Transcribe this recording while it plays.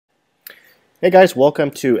Hey guys,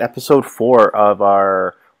 welcome to episode 4 of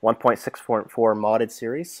our 1.6.4 modded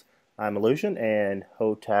series. I'm Illusion and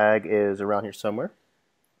Hotag is around here somewhere.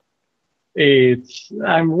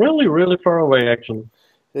 I'm really far away actually.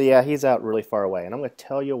 Yeah, he's out really far away and I'm going to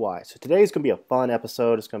tell you why. So today's going to be a fun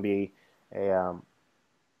episode. It's going to be a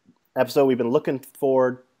episode we've been looking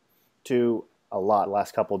forward to a lot the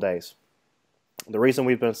last couple of days. The reason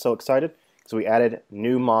we've been so excited is we added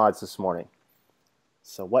new mods this morning.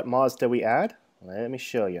 So what mods did we add? Let me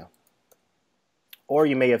show you. Or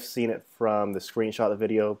you may have seen it from the screenshot of the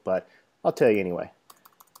video, but I'll tell you anyway.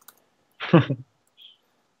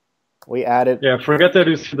 We added Yeah, forget that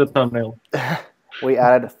you see the thumbnail. we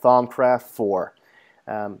added Thaumcraft 4.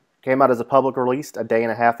 Came out as a public release a day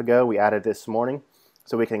and a half ago. We added this morning,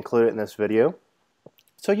 so we can include it in this video.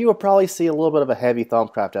 So you will probably see a little bit of a heavy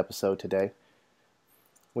Thaumcraft episode today.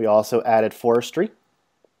 We also added Forestry.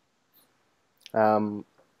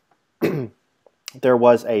 There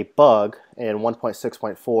was a bug in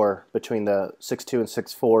 1.6.4 between the 6.2 and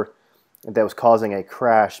 6.4 that was causing a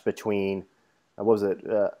crash between, what was it,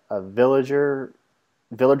 a villager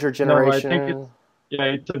No, I think generation?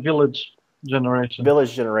 it's a village generation.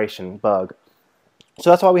 Village generation bug. So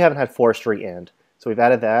that's why we haven't had Forestry end. So we've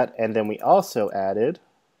added that, and then we also added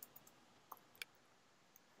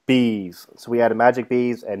bees. So we added magic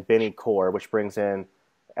bees and Binnie core, which brings in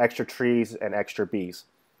extra trees and extra bees.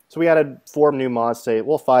 So we added 4 new mods today.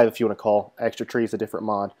 Well, 5 if you want to call extra trees a different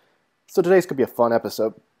mod. So today's gonna be a fun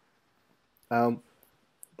episode.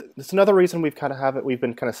 It's another reason we've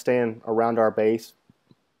been kind of staying around our base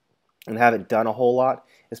and haven't done a whole lot.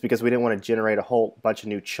 Is because we didn't want to generate a whole bunch of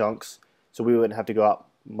new chunks, so we wouldn't have to go out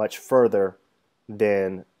much further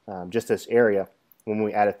than just this area when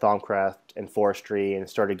we added Thaumcraft and Forestry and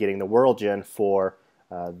started getting the world gen for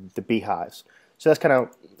the beehives. So that's kind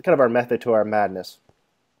of our method to our madness.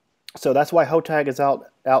 So that's why Hotag is out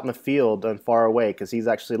in the field and far away, because he's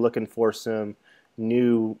actually looking for some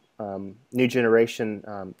new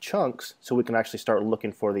generation chunks, so we can actually start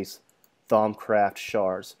looking for these Thaumcraft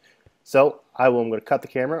shards. So I'm going to cut the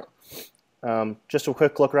camera. Just a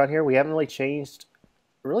quick look around here. We haven't really changed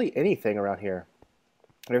anything around here.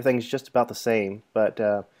 Everything's just about the same. But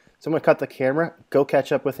so I'm going to cut the camera, go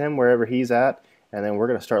catch up with him wherever he's at, and then we're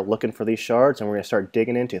going to start looking for these shards, and we're going to start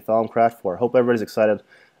digging into Thaumcraft 4. Hope everybody's excited,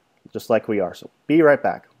 just like we are. So be right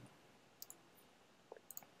back.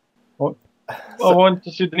 Oh, I want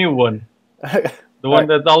to see the new one. The one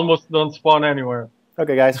that almost don't spawn anywhere.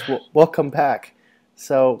 Okay, guys, welcome back.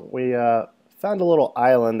 So we found a little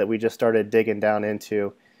island that we just started digging down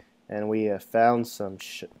into, and we found some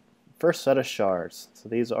first set of shards. So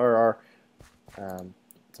these are our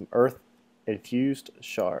some earth-infused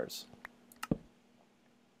shards.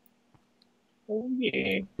 Oh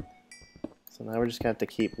yeah. So now we're just going to have to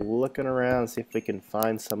keep looking around and see if we can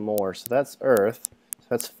find some more. So that's earth. So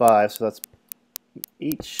that's 5. So that's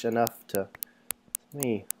each enough to... Let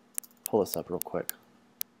me pull this up real quick.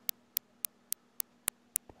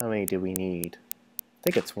 How many do we need? I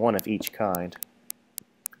think it's 1 of each kind.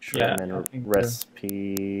 Sure, Yeah, I'm in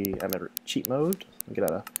recipe. I'm in cheat mode. Let me get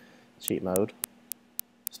out of cheat mode.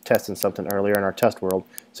 Just testing something earlier in our test world.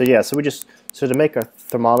 So yeah, so to make a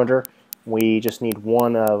thermometer, we just need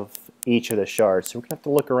 1 of each of the shards. So we're gonna have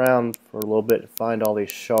to look around for a little bit and find all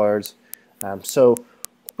these shards. So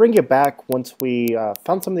bring you back once we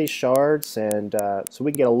found some of these shards, and so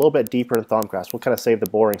we can get a little bit deeper in Thaumcraft. We'll kind of save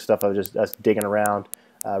the boring stuff of just us digging around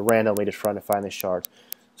randomly just trying to find these shards.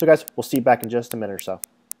 So guys, we'll see you back in just a minute or so.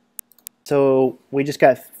 So we just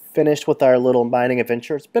got finished with our little mining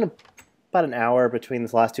adventure. It's been about an hour between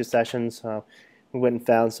these last 2 sessions. We went and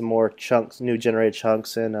found some more chunks, new generated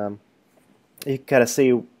chunks, and you can kind of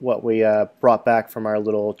see what we brought back from our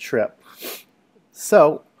little trip.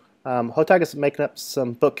 So Hotag is making up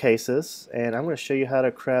some bookcases, and I'm going to show you how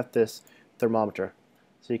to craft this thermometer.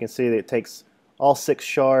 So you can see that it takes all 6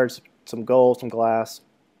 shards, some gold, some glass.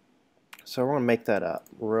 So we're going to make that up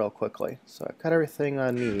real quickly. So I've got everything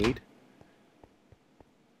I need.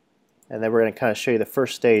 And then we're going to kind of show you the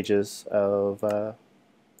first stages of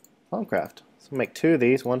Thaumcraft. So we'll make 2 of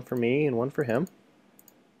these, 1 for me and 1 for him.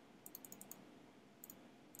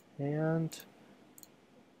 And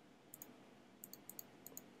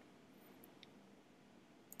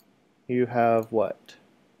you have what?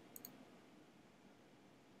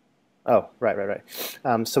 Oh, right.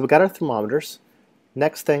 So we got our thermometers.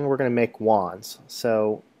 Next thing, we're going to make wands.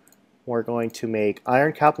 So we're going to make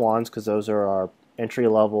iron cap wands, because those are our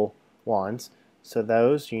entry-level wands. So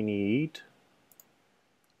those you need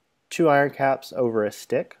 2 iron caps over a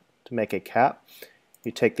stick to make a cap.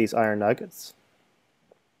 You take these iron nuggets,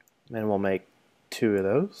 and we'll make 2 of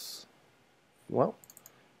those. well,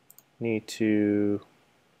 need to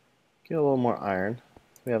get a little more iron.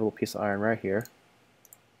 We have a little piece of iron right here.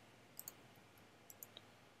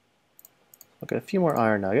 Look at a few more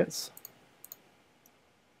iron nuggets.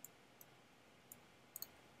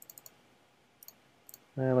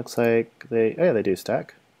 And it looks like they, oh yeah, they do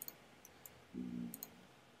stack.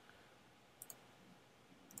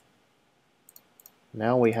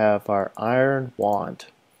 Now we have our iron wand.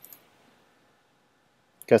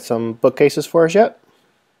 Got some bookcases for us yet?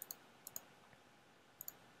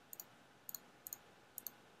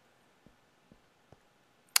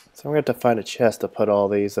 So we're going to have to find a chest to put all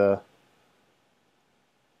these. Oh,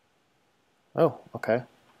 okay.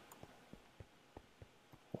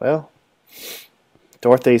 Well,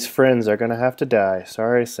 Dorothy's friends are going to have to die.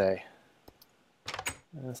 Sorry to say.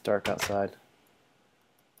 It's dark outside.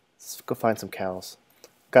 Let's go find some cows.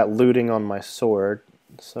 Got looting on my sword,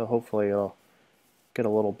 so hopefully I'll get a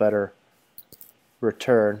little better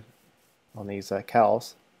return on these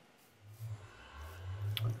cows.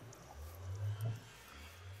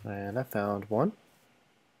 And I found one.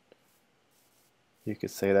 You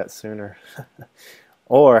could say that sooner.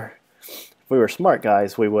 Or, if we were smart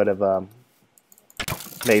guys, we would have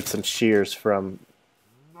made some shears from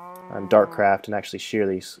Thaumcraft and actually shear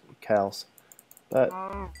these cows. But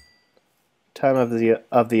time of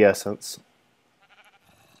the essence.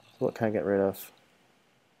 So what can I get rid of?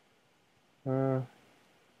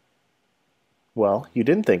 Well, you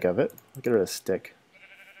didn't think of it. I'll get rid of the stick.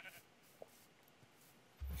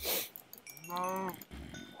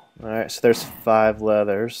 Alright, so there's 5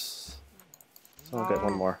 leathers. So I'll get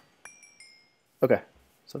one more. Okay,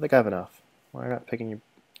 so I think I have enough. Why am I not picking you?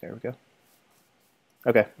 There we go.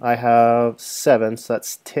 Okay, I have 7, so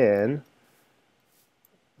that's 10.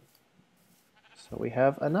 So we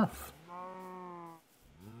have enough.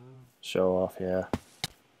 Show off, yeah.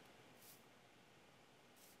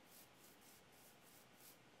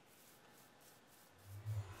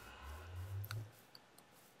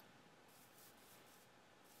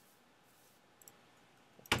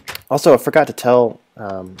 Also, I forgot to tell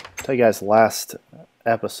you guys last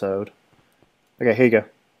episode. Okay, here you go.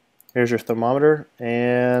 Here's your thermometer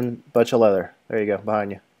and a bunch of leather. There you go,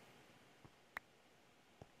 behind you.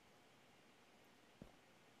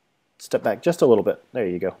 Step back just a little bit. There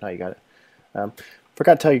you go. Now you got it.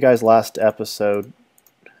 Forgot to tell you guys last episode.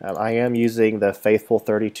 I am using the Faithful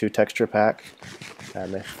 32 texture pack.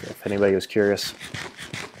 If anybody was curious.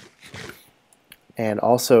 And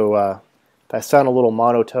also, if I sound a little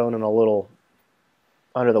monotone and a little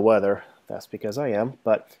under the weather, that's because I am.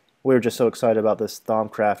 But we were just so excited about this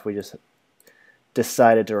Thaumcraft, we just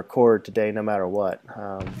decided to record today, no matter what,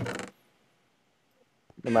 no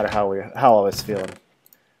matter how I was feeling.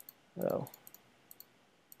 So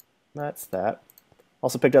that's that.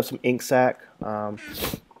 Also picked up some ink sac.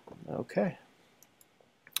 Okay,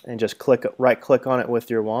 and just right-click on it with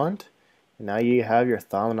your wand, and now you have your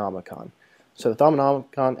Thaumcraft. So the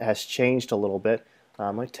Thaumcraft has changed a little bit.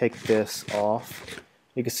 Let me take this off.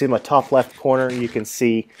 You can see in my top left corner, you can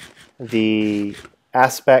see the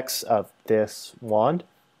aspects of this wand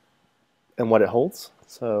and what it holds.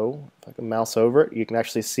 So if I can mouse over it, you can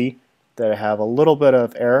actually see that I have a little bit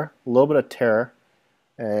of air, a little bit of terra,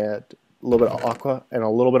 and a little bit of aqua, and a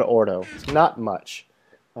little bit of ordo. It's not much,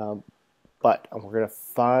 but we're going to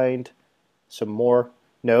find some more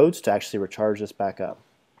nodes to actually recharge this back up.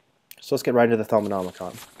 So let's get right into the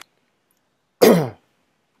Thaumcraft.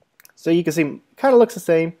 So you can see, kind of looks the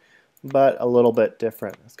same, but a little bit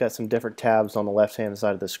different. It's got some different tabs on the left-hand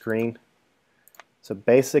side of the screen. So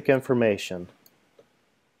basic information.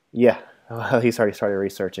 Yeah, he's already started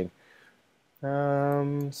researching.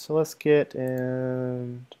 So let's get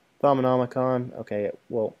in Thaumcraft. Okay,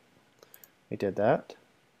 well, we did that.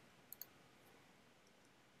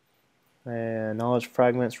 And knowledge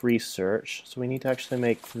fragments research. So we need to actually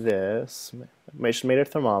make this. We just made a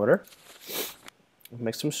thermometer.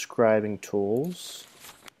 Make some scribing tools.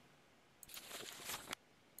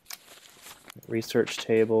 Research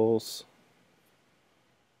tables.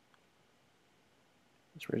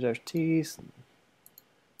 Research T's.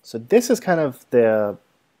 So this is kind of the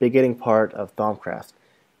beginning part of Thaumcraft.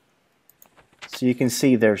 So you can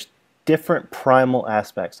see there's different primal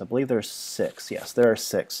aspects. I believe there's 6. Yes, there are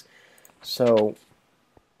 6. So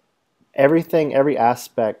every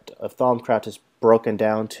aspect of Thaumcraft is broken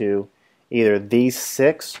down to either these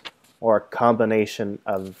 6 or a combination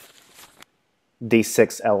of these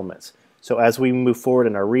 6 elements. So as we move forward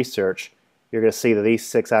in our research, you're going to see that these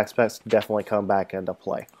 6 aspects definitely come back into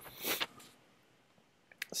play.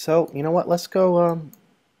 So, you know what, let's go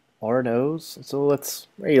our nose. So let's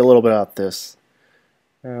read a little bit about this.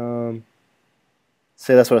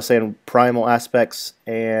 So that's what I was saying, primal aspects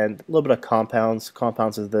and a little bit of compounds.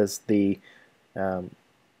 Compounds is the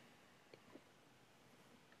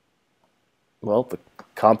well, the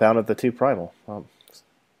compound of the two primal.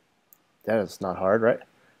 That is not hard, right?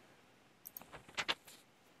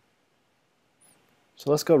 So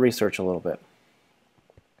let's go research a little bit.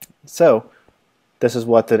 So this is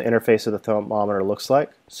what the interface of the thermometer looks like.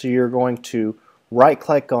 So you're going to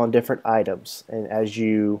right-click on different items, and as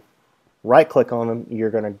you right-click on them,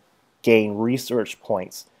 you're going to gain research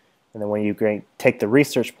points. And then when you take the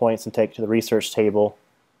research points and take to the research table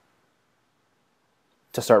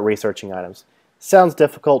to start researching items. Sounds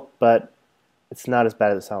difficult, but it's not as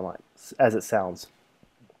bad as it sounds.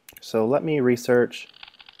 So let me research.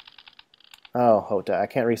 Oh, HOTAG. I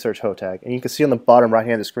can't research HOTAG. And you can see on the bottom right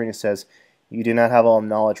hand of the screen it says, you do not have all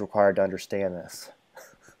knowledge required to understand this.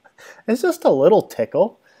 It's just a little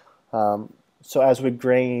tickle. So as we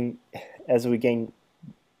gain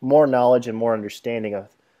more knowledge and more understanding of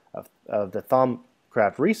the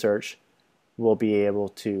Thaumcraft research, we'll be able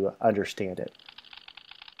to understand it.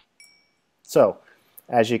 So,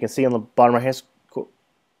 as you can see on the bottom right hand of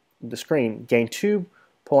the screen, gain 2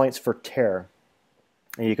 points for terror.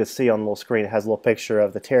 And you can see on the little screen it has a little picture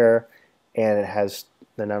of the terror and it has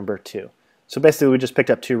the number 2. So basically we just picked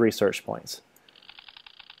up 2 research points.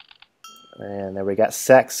 And then we got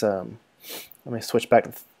Saxum. Let me switch back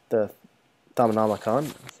to the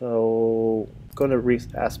Thaumonomicon. So go to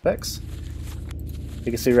aspects.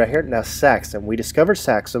 You can see right here now Saxum. We discovered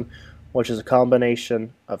Saxum, which is a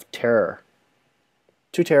combination of terror.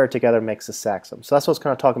 2 terror together makes a Saxum. So that's what I was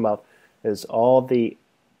kind of talking about, is all the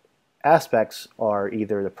aspects are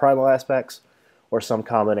either the primal aspects or some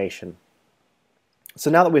combination.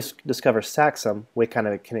 So now that we've discovered Saxum, we kind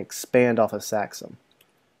of can expand off of Saxum.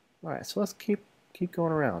 Alright, so let's keep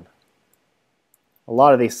going around. A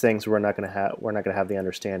lot of these things we're not going to have the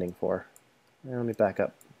understanding for. Let me back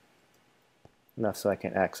up enough so I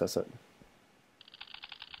can access it.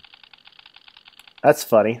 That's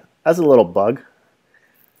funny. That's a little bug.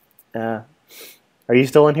 Are you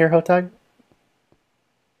still in here, HOTAG?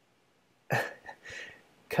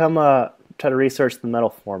 Come try to research the metal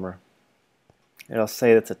former. It'll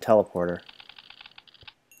say it's a teleporter.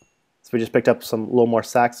 So we just picked up a little more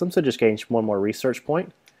Saxum, so just gained 1 more research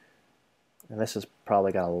point. And this has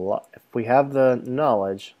probably got a lot. If we have the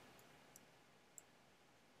knowledge,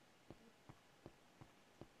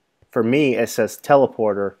 for me it says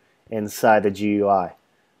teleporter inside the GUI.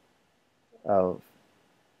 Oh,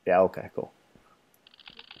 yeah, okay, cool.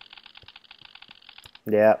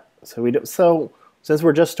 Yeah, so since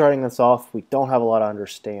we're just starting this off, we don't have a lot of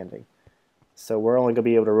understanding. So we're only going to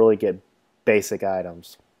be able to really get basic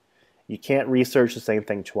items. You can't research the same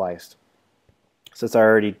thing twice. Since I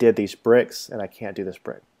already did these bricks, and I can't do this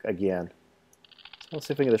brick again. So let's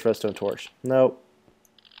see if we can get this redstone torch. Nope.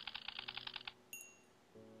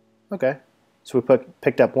 Okay. So we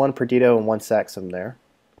picked up 1 Perdido and 1 Saxum there.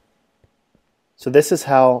 So this is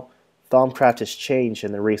how Thaumcraft has changed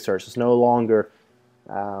in the research. It's no longer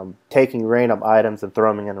taking random items and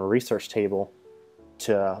throwing them in a research table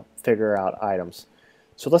to figure out items.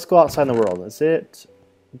 So let's go outside in the world. Is it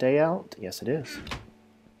day out? Yes, it is.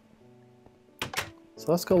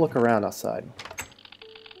 So let's go look around outside.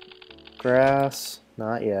 Grass,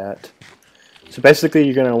 not yet. So basically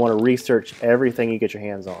you're going to want to research everything you get your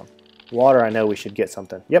hands on. Water, I know we should get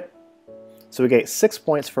something. Yep. So we get 6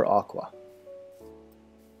 points for aqua.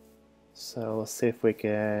 So let's see if we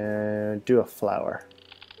can do a flower.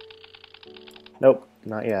 Nope,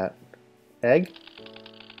 not yet. Egg?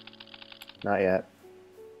 Not yet.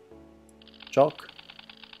 Chalk?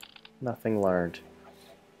 Nothing learned.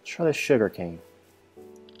 Let's try the sugar cane.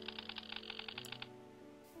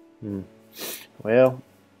 Well,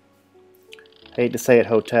 hate to say it,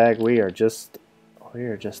 HOTAG, we are just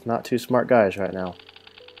not too smart guys right now.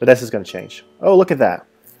 But this is going to change. Oh, look at that.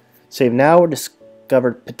 So we've now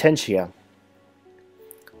discovered Potentia.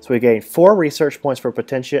 So we gained 4 research points for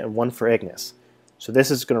Potentia and 1 for Ignis. So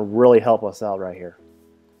this is going to really help us out right here.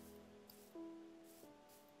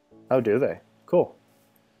 Oh, do they? Cool.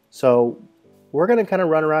 So we're going to kind of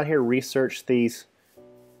run around here, research some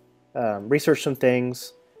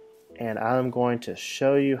things, and I'm going to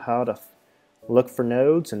show you how to look for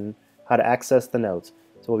nodes and how to access the nodes.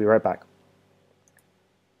 So we'll be right back.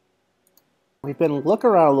 We've been looking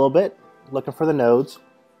around a little bit, looking for the nodes.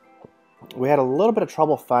 We had a little bit of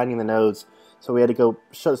trouble finding the nodes, so we had to go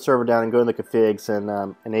shut the server down and go into the configs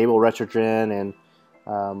and enable retrogen,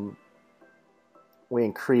 and we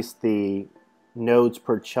increased the nodes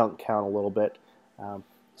per chunk count a little bit.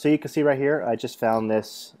 So you can see right here, I just found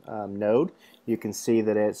this node. You can see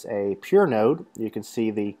that it's a pure node. You can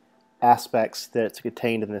see the aspects that's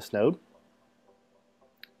contained in this node.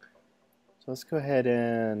 So let's go ahead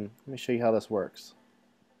and let me show you how this works.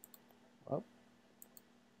 Oh.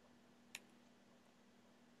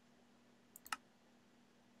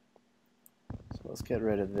 So let's get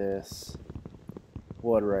rid of this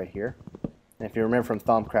wood right here. And if you remember from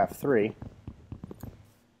Thaumcraft 3,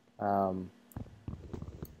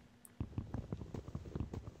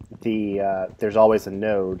 there's always a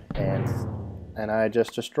node, and I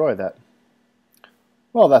just destroyed that.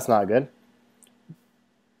 Well, that's not good.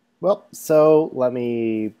 Well, so let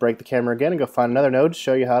me break the camera again and go find another node to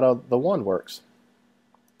show you how the wand works.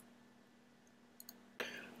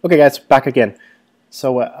 Okay guys, back again.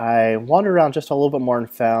 So I wandered around just a little bit more and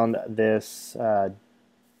found this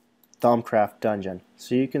Thaumcraft dungeon.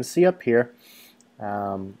 So you can see up here,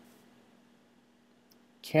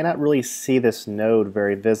 cannot really see this node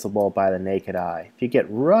very visible by the naked eye. If you get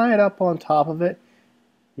right up on top of it,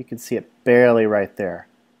 you can see it barely right there.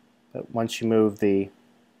 But once you move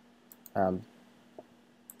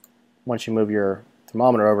your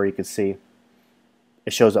thermometer over, you can see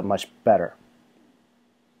it shows up much better.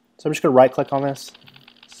 So I'm just going to right click on this,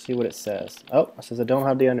 see what it says. Oh, it says I don't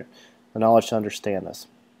have the knowledge to understand this.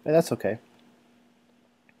 But that's okay.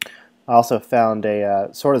 I also found a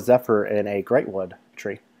sword of Zephyr in a greatwood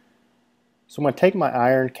tree. So I'm going to take my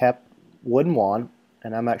iron capped wooden wand,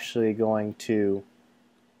 and I'm actually going to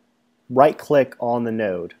right click on the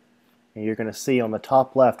node. And you're going to see on the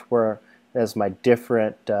top left where there's my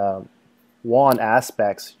different wand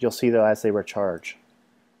aspects. You'll see that as they recharge.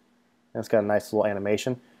 And it's got a nice little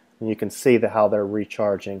animation, and you can see how they're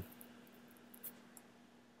recharging.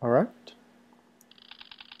 Alright.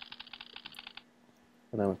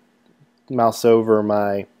 And then mouse over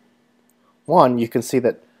my wand, you can see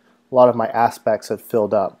that a lot of my aspects have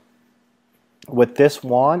filled up. With this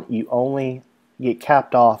wand, you only get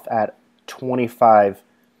capped off at 25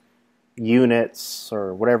 units,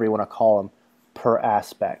 or whatever you want to call them, per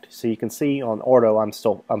aspect. So you can see on Ordo I'm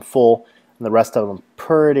full, and the rest of them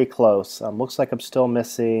pretty close. Looks like I'm still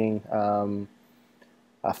missing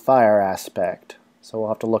a fire aspect, so we'll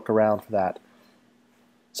have to look around for that.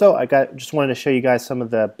 So just wanted to show you guys some of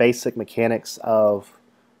the basic mechanics of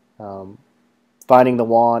finding the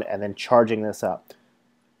wand and then charging this up.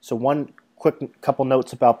 So one quick couple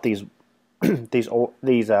notes about these these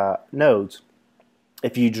nodes.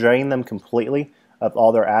 If you drain them completely of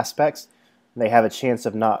all their aspects, they have a chance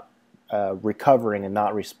of not recovering and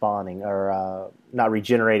not respawning, or not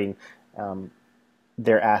regenerating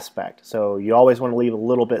their aspect. So you always want to leave a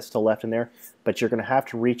little bit still left in there, but you're going to have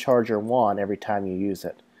to recharge your wand every time you use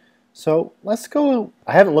it. So let's go.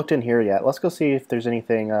 I haven't looked in here yet. Let's go see if there's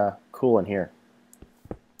anything cool in here.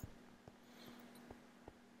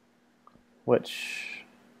 Which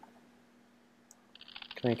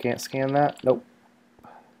I can't scan that. Nope.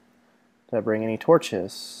 Did I bring any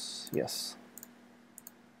torches? Yes.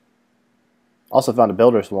 Also found a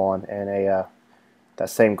builder's wand and that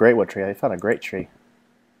same greatwood tree. I found a great tree.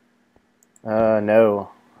 No.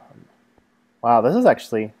 Wow, this is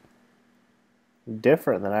actually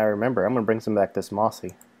different than I remember. I'm going to bring some back this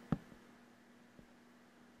mossy.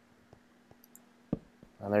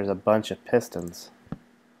 And there's a bunch of pistons.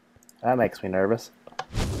 That makes me nervous.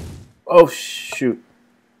 Oh, shoot.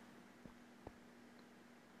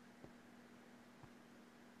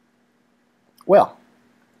 Well.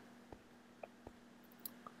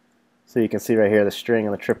 So you can see right here the string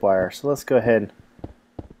and the tripwire. So let's go ahead and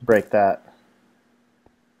break that.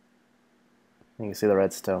 You can see the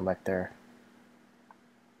redstone back there.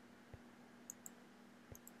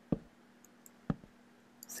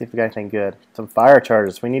 See if we got anything good. Some fire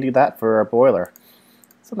charges. We need that for our boiler.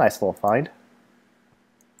 It's a nice little find.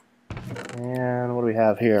 And what do we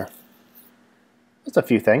have here? Just a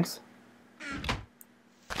few things.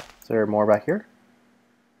 Is there more back here?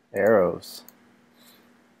 Arrows.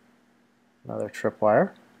 Another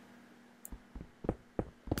tripwire.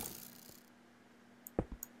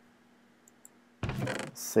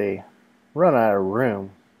 Let's see. Run out of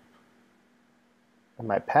room in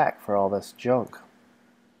my pack for all this junk.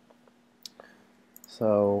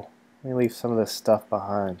 So let me leave some of this stuff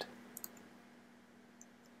behind.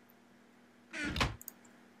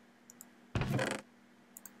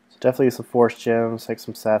 So definitely use some force gems, take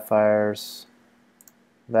some sapphires.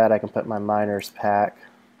 That I can put in my miner's pack.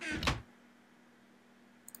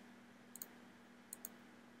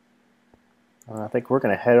 I think we're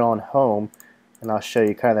going to head on home, and I'll show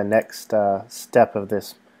you kind of the next step of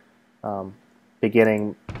this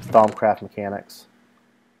beginning Thaumcraft mechanics.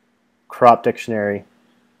 Crop dictionary.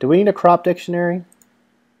 Do we need a crop dictionary?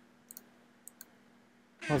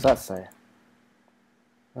 What does that say?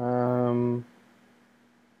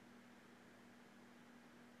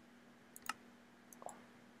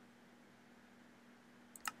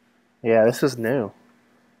 Yeah, this is new.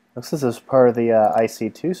 This is part of the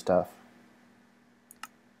IC2 stuff.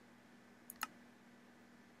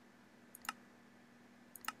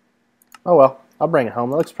 Oh well, I'll bring it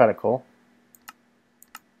home. It looks pretty cool.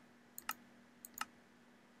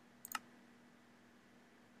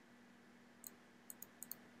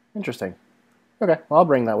 Interesting. Okay, well, I'll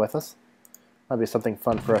bring that with us. That'll be something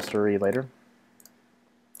fun for us to read later.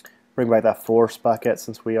 Bring back that force bucket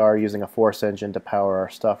since we are using a force engine to power our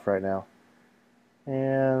stuff right now.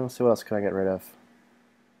 And let's see, what else can I get rid of?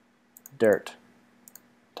 Dirt.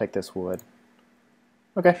 Take this wood.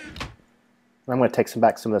 Okay. I'm going to take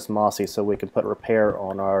back some of this mossy so we can put repair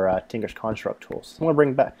on our Tinker's Construct tools. I'm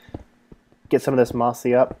going to get some of this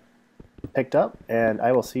mossy picked up, and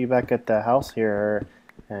I will see you back at the house here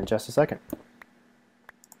in just a second.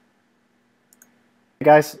 Hey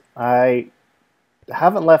guys, I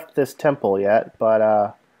haven't left this temple yet, but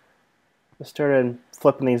I started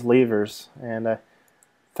flipping these levers and I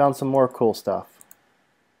found some more cool stuff.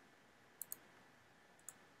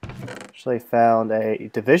 Actually found a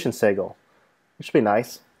division sigil, which would be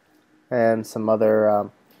nice, and some other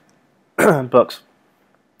books.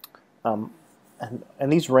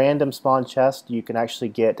 And these random spawn chests, you can actually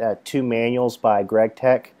get 2 manuals by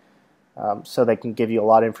Gregtech, so they can give you a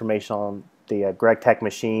lot of information on the Gregtech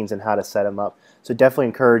machines and how to set them up. So definitely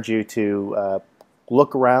encourage you to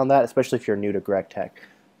look around that, especially if you're new to Gregtech.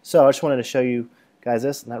 So I just wanted to show you guys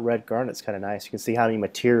this, and that red garnet's kind of nice. You can see how many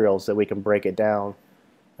materials that we can break it down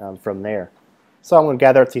from there. So I'm going to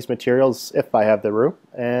gather up these materials if I have the room,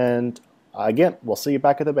 and again, we'll see you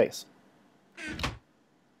back at the base.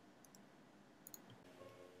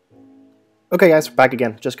 Okay guys, we're back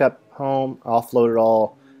again. Just got home, offloaded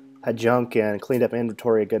all that junk and cleaned up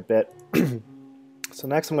inventory a good bit. So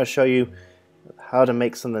next I'm going to show you how to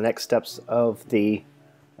make some of the next steps of the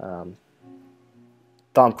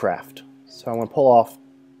Thaumcraft. So I'm going to pull off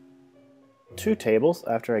 2 tables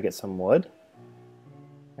after I get some wood.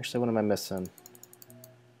 Actually, what am I missing?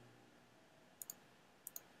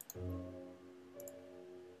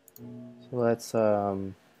 So let's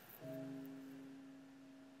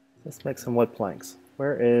make some wood planks.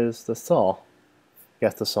 Where is the saw?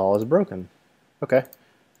 Guess the saw is broken. Okay.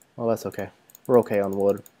 Well, that's okay. We're okay on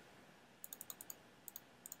wood.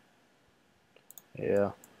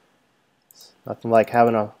 Yeah. It's nothing like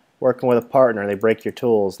working with a partner. They break your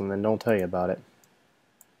tools and then don't tell you about it.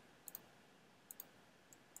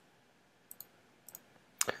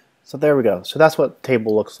 So there we go. So that's what the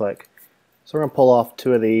table looks like. So we're going to pull off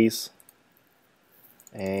 2 of these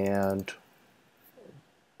and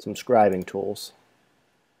some scribing tools.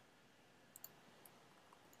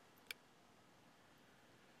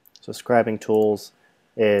 So scribing tools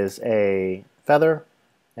is a feather,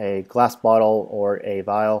 a glass bottle or a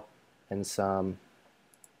vial, and some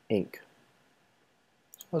ink.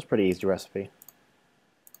 So that's a pretty easy recipe.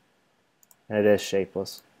 And it is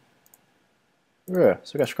shapeless. Yeah,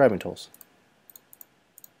 so we got scribing tools.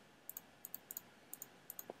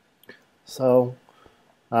 So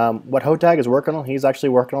what Hotag is working on, he's actually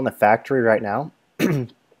working on the factory right now.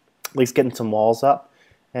 At least getting some walls up.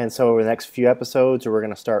 And so over the next few episodes, we're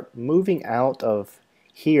going to start moving out of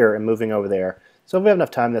here and moving over there. So if we have enough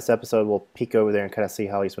time in this episode, we'll peek over there and kind of see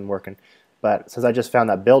how he's been working. But since I just found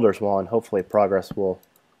that builder's one, hopefully progress will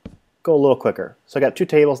go a little quicker. So I got 2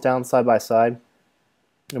 tables down side by side.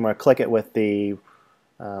 I'm going to click it with the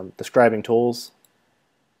scribing tools.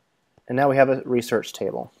 And now we have a research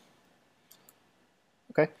table.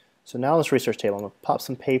 Okay, so now this research table, I'm going to pop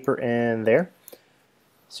some paper in there.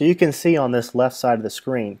 So you can see on this left side of the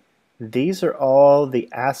screen, these are all the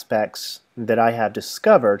aspects that I have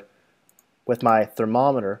discovered with my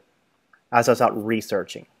thermometer as I was out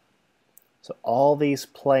researching. So all these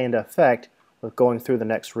play into effect with going through the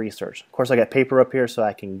next research. Of course, I got paper up here so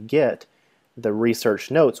I can get the research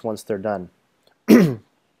notes once they're done.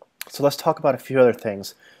 So let's talk about a few other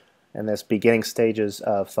things in this beginning stages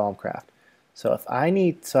of Thaumcraft. So I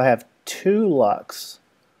have 2 lux.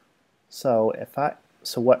 So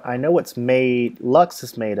what I know what's made, lux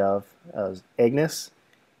is made of is ignis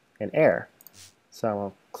and air. So I'm going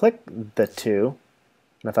to click the 2,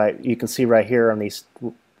 and you can see right here on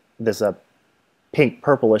there's a pink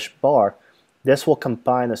purplish bar. This will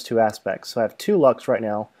combine those 2 aspects. So I have 2 lux right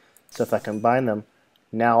now. So if I combine them,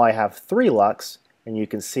 now I have 3 lux, and you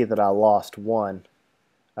can see that I lost 1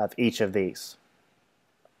 of each of these.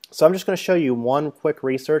 So I'm just going to show you one quick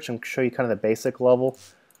research and show you kind of the basic level.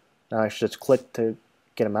 Now I should just click to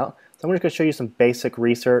get them out. So I'm just going to show you some basic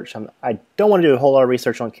research. I don't want to do a whole lot of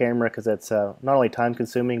research on camera because it's not only time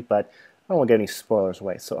consuming, but I don't want to get any spoilers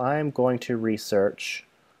away. So I'm going to research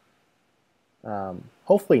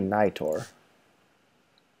hopefully Nitor.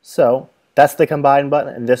 So that's the combine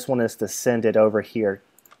button, and this one is to send it over here.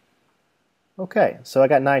 Okay, so I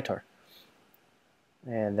got Nitor.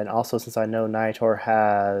 And then also, since I know Nitor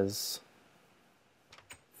has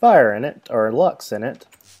fire in it, or lux in it,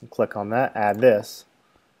 click on that, add this.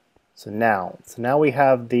 So now we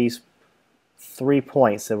have these 3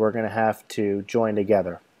 points that we're going to have to join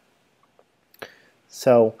together.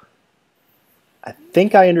 So I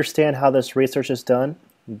think I understand how this research is done,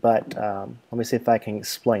 but let me see if I can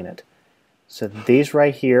explain it. So these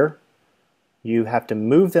right here, you have to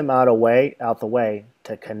move them out the way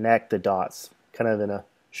to connect the dots, kind of in a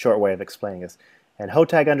short way of explaining this. And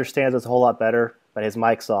Hotag understands this a whole lot better, but his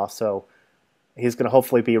mic's off, so he's going to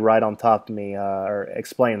hopefully be right on top of me or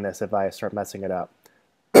explain this if I start messing it up.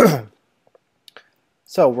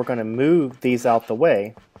 So we're going to move these out the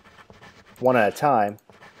way one at a time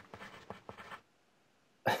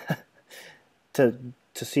to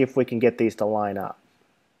see if we can get these to line up.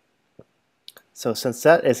 So since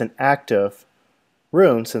that is an active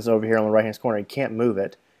rune, since over here on the right hand corner you can't move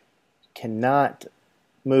it, cannot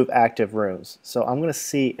move active runes. So I'm going to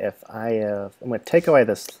see if I'm going to take away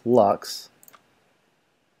this lux.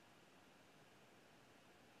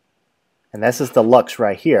 And this is the lux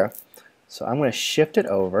right here. So I'm going to shift it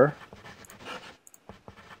over.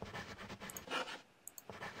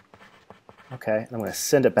 Okay, and I'm going to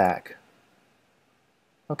send it back.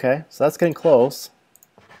 Okay, so that's getting close.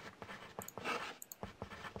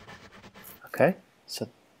 Okay, so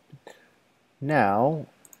now,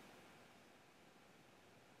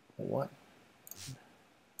 what?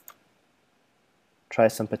 Try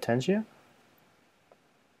some potentia.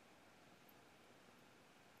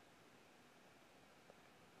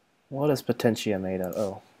 What is potentia made of?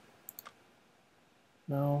 Oh.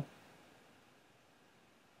 No.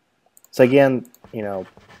 So again, you know,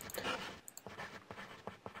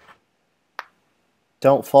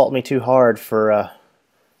 don't fault me too hard for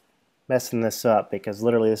messing this up, because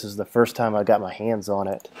literally this is the first time I got my hands on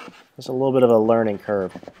it. There's a little bit of a learning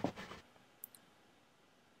curve.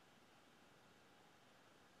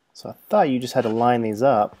 So I thought you just had to line these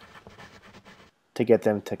up to get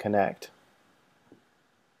them to connect.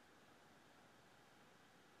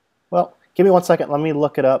 Well, give me 1 second. Let me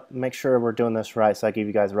look it up, make sure we're doing this right so I give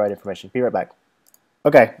you guys the right information. Be right back.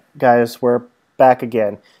 Okay, guys, we're back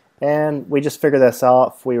again. And we just figured this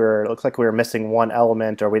out. It looks like we were missing one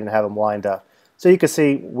element, or we didn't have them lined up. So you can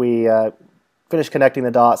see we finished connecting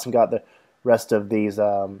the dots and got the rest of these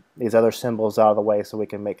other symbols out of the way so we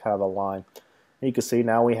can make kind of a line. And you can see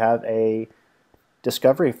now we have a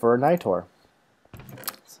discovery for Nitor.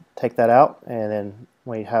 So take that out, and then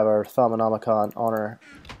we have our Thaumanomicon on our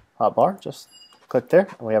hotbar. Just click there,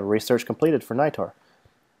 and we have a research completed for Nitor.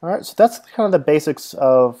 Alright, so that's kind of the basics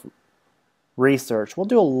of research. We'll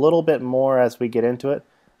do a little bit more as we get into it.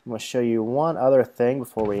 I'm going to show you one other thing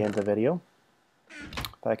before we end the video.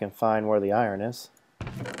 If I can find where the iron is.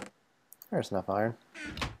 There's enough iron.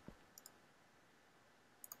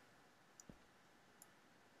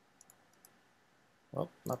 Oh,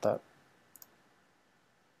 not that.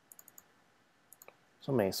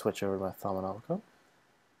 So let me switch over to my Thaumanomicon.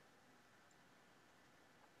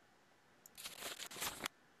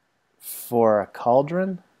 For a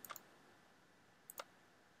cauldron,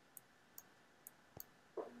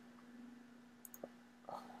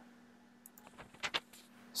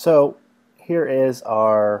 so here is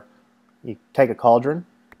you take a cauldron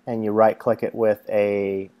and you right click it with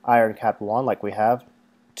a iron cap wand like we have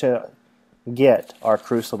to get our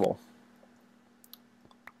crucible.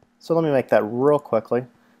 So let me make that real quickly,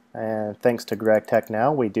 and thanks to Gregtech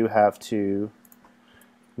now we do have to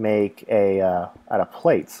make out of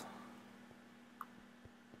plates.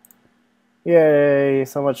 Yay,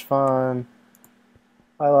 so much fun.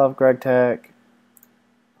 I love Gregtech.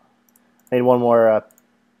 Need one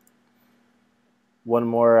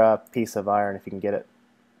more piece of iron if you can get it.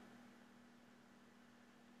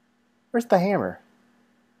 Where's the hammer?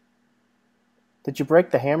 Did you break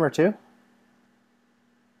the hammer too?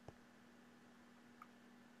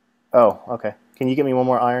 Oh, okay. Can you get me one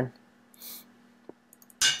more iron?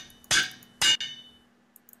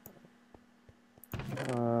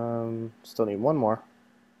 Still need one more.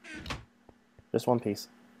 Just one piece.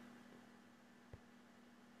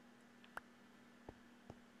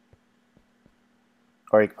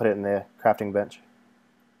 Or you can put it in the crafting bench.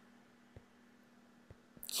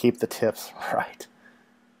 Keep the tips right.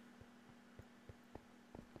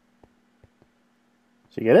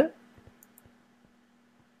 Did you get it?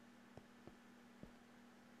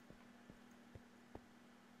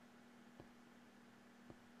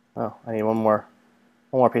 Oh, I need one more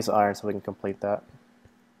piece of iron so we can complete that.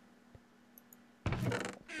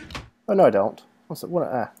 Oh no, I don't. What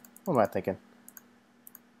am I thinking?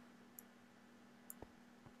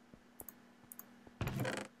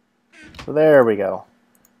 So there we go.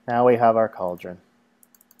 Now we have our cauldron.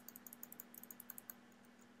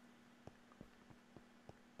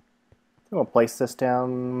 I'm going to place this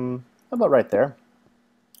down about right there.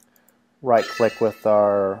 Right click with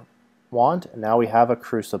our wand, and now we have a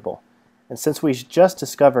crucible. And since we just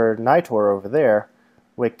discovered Nitor over there,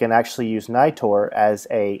 we can actually use Nitor as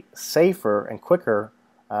a safer and quicker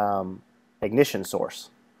ignition source.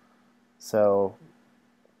 So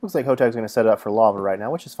looks like Hotag's going to set it up for lava right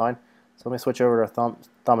now, which is fine. So let me switch over to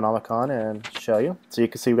Thaumcraft and show you. So you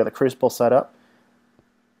can see we've got the crucible set up.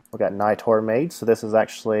 We've got Nitor made. So this is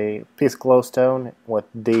actually a piece of glowstone with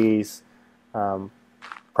these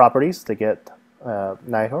properties to get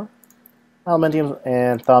Nitor. Aluminium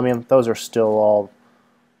and thaumium, those are still all,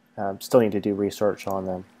 still need to do research on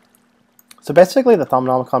them. So basically the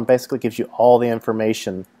Thaumcraft basically gives you all the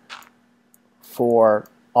information for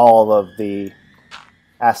all of the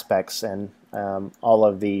aspects and all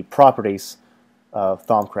of the properties of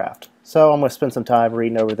Thaumcraft. So I'm going to spend some time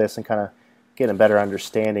reading over this and kind of getting a better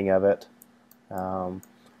understanding of it.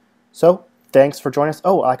 So thanks for joining us.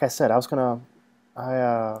 Oh, like I said,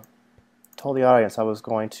 I told the audience I was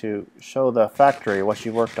going to show the factory what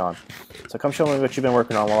you worked on. So come show me what you've been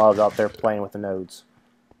working on while I was out there playing with the nodes.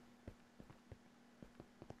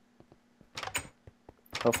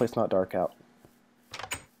 Hopefully it's not dark out.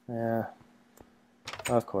 Yeah,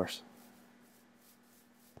 of course.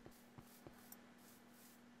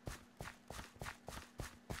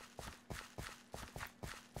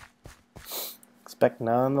 Expect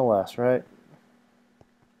nonetheless, right?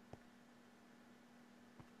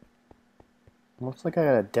 Looks like I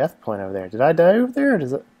got a death point over there. Did I die over there, or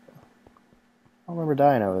does it? I don't remember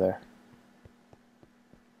dying over there.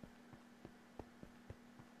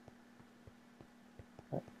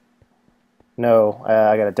 No,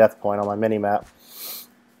 I got a death point on my mini-map.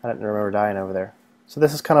 I didn't remember dying over there. So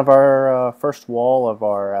this is kind of our first wall of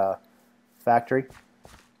our factory.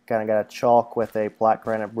 Kind of got a chalk with a black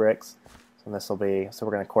granite bricks. And this will be, so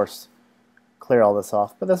we're going to, of course, clear all this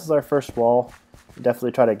off. But this is our first wall.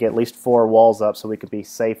 Definitely try to get at least 4 walls up so we could be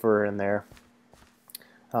safer in there.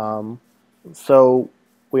 So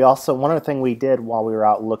we also, one other thing we did while we were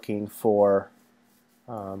out looking for,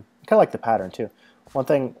 kind of like the pattern too. One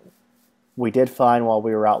thing we did find while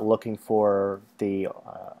we were out looking for the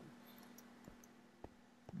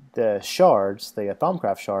shards, the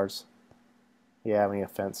Thaumcraft shards. Yeah, any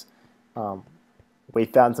offense. We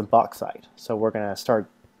found some bauxite, so we're going to start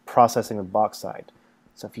processing the bauxite.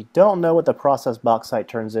 So if you don't know what the processed bauxite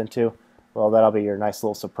turns into, well, that'll be your nice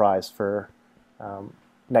little surprise for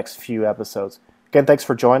next few episodes. Again, thanks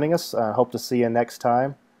for joining us. Hope to see you next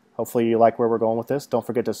time. Hopefully you like where we're going with this. Don't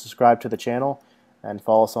forget to subscribe to the channel and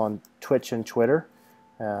follow us on Twitch and Twitter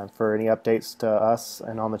for any updates to us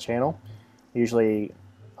and on the channel. Usually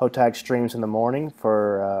Hotag streams in the morning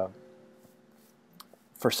for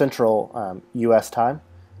Central US time,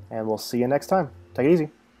 and we'll see you next time. Take it easy.